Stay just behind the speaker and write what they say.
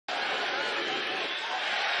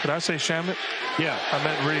Did I say Shamet? Yeah. I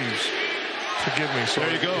meant Reeves. Forgive me. So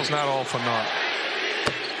there you go. It's not all for naught.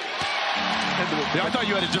 Yeah, I thought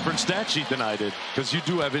you had a different stat sheet than I did, because you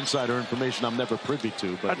do have insider information I'm never privy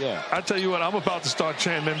to. But yeah, I tell you what, I'm about to start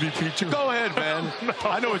chanting MVP too. Go ahead, man. No.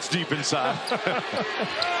 I know it's deep inside.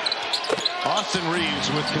 Austin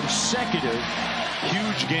Reeves with consecutive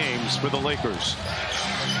huge games for the Lakers.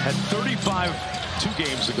 Had 35 2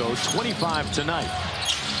 games ago, 25 tonight.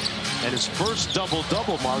 And his first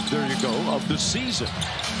double-double mark, there you go, of the season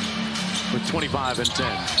with 25 and 10.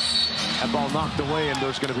 That ball knocked away, and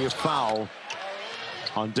there's going to be a foul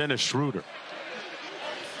on Dennis Schroeder.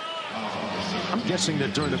 I'm guessing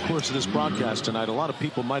that during the course of this broadcast tonight, a lot of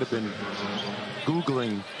people might have been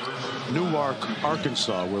Googling Newark,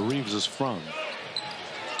 Arkansas, where Reeves is from.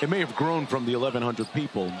 It may have grown from the 1,100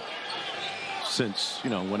 people since, you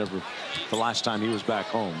know, whenever the last time he was back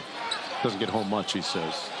home. Doesn't get home much, he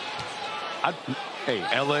says. Hey,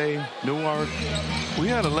 LA, Newark. We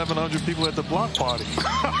had 1,100 people at the block party.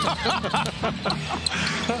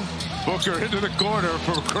 Booker into the corner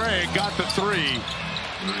for Craig, got the 3.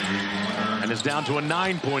 And is down to a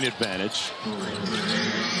 9-point advantage.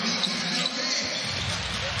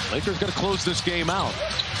 Lakers got to close this game out.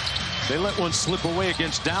 They let one slip away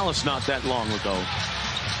against Dallas not that long ago.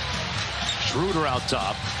 Schroeder out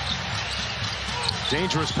top.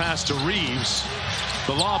 Dangerous pass to Reeves.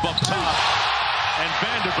 The lob up top. And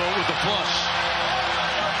Vanderbilt with the flush.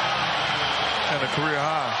 And a career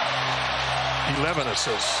high. 11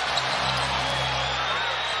 assists.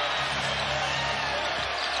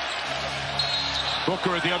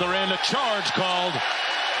 Booker at the other end. A charge called.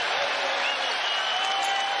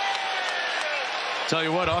 Tell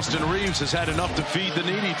you what, Austin Reeves has had enough to feed the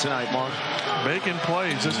needy tonight, Mark. Making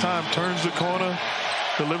plays. This time turns the corner,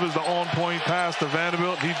 delivers the on-point pass to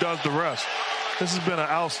Vanderbilt. He does the rest. This has been an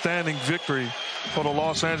outstanding victory for the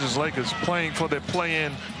Los Angeles Lakers, playing for their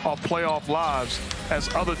play-in or playoff lives as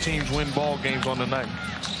other teams win ball games on the night.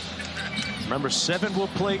 Remember, 7 will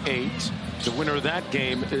play 8. The winner of that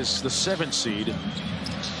game is the 7th seed.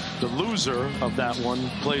 The loser of that one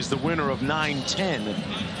plays the winner of 9-10,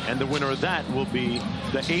 and the winner of that will be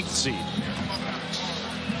the 8th seed.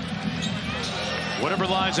 Whatever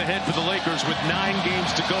lies ahead for the Lakers with 9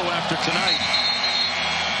 games to go after tonight,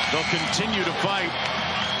 they'll continue to fight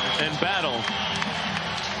and battle,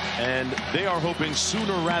 and they are hoping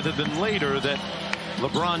sooner rather than later that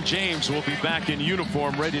LeBron James will be back in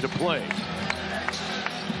uniform ready to play.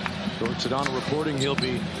 George Sedano reporting he'll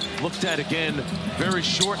be looked at again very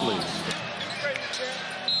shortly.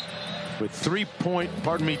 With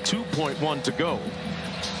 2.1 to go.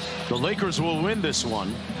 The Lakers will win this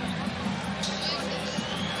one.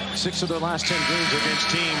 6 of their last 10 games against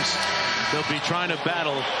teams they'll be trying to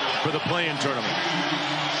battle for the play-in tournament.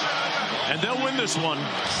 And they'll win this one.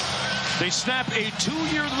 They snap a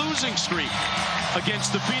 2-year losing streak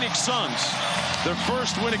against the Phoenix Suns. Their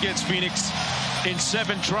first win against Phoenix in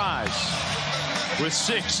 7 tries, with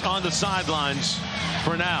 6 on the sidelines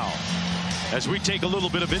for now. As we take a little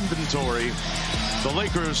bit of inventory, the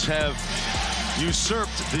Lakers have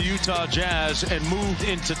usurped the Utah Jazz and moved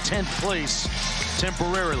into 10th place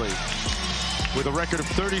temporarily with a record of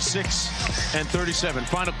 36 and 37.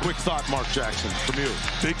 Final quick thought, Mark Jackson, from you.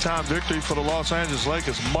 Big time victory for the Los Angeles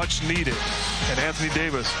Lakers, much needed. And Anthony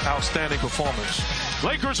Davis, outstanding performance.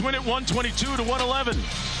 Lakers win it 122-111.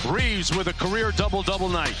 Reeves with a career double-double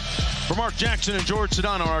night. For Mark Jackson and George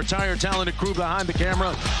Sedano, our entire talented crew behind the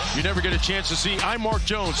camera, you never get a chance to see. I'm Mark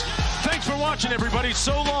Jones. Thanks for watching, everybody.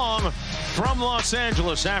 So long from Los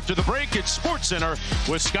Angeles. After the break, it's SportsCenter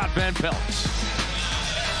with Scott Van Pelt.